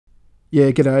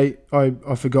Yeah, g'day.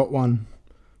 I forgot one.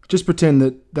 Just pretend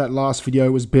that last video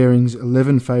was Bearing's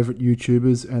 11 favourite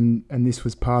YouTubers and this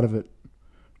was part of it.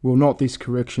 Well, not this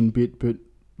correction bit, but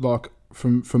like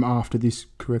from after this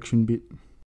correction bit.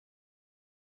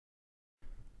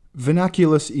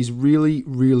 Vernaculus is really,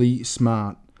 really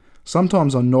smart.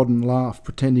 Sometimes I nod and laugh,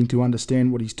 pretending to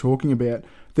understand what he's talking about.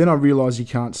 Then I realise he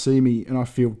can't see me and I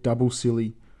feel double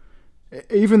silly.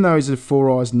 Even though he's a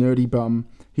four-eyes nerdy bum,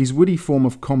 his witty form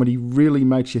of comedy really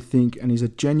makes you think and he's a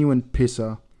genuine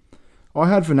pisser. I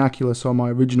had Vernaculus on my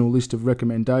original list of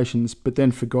recommendations, but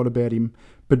then forgot about him.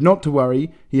 But not to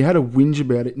worry, he had a whinge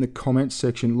about it in the comments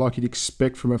section like you'd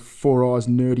expect from a four-eyes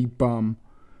nerdy bum.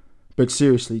 But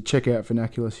seriously, check out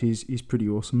Vernaculus, he's pretty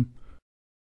awesome.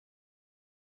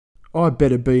 I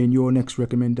better be in your next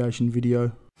recommendation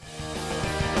video.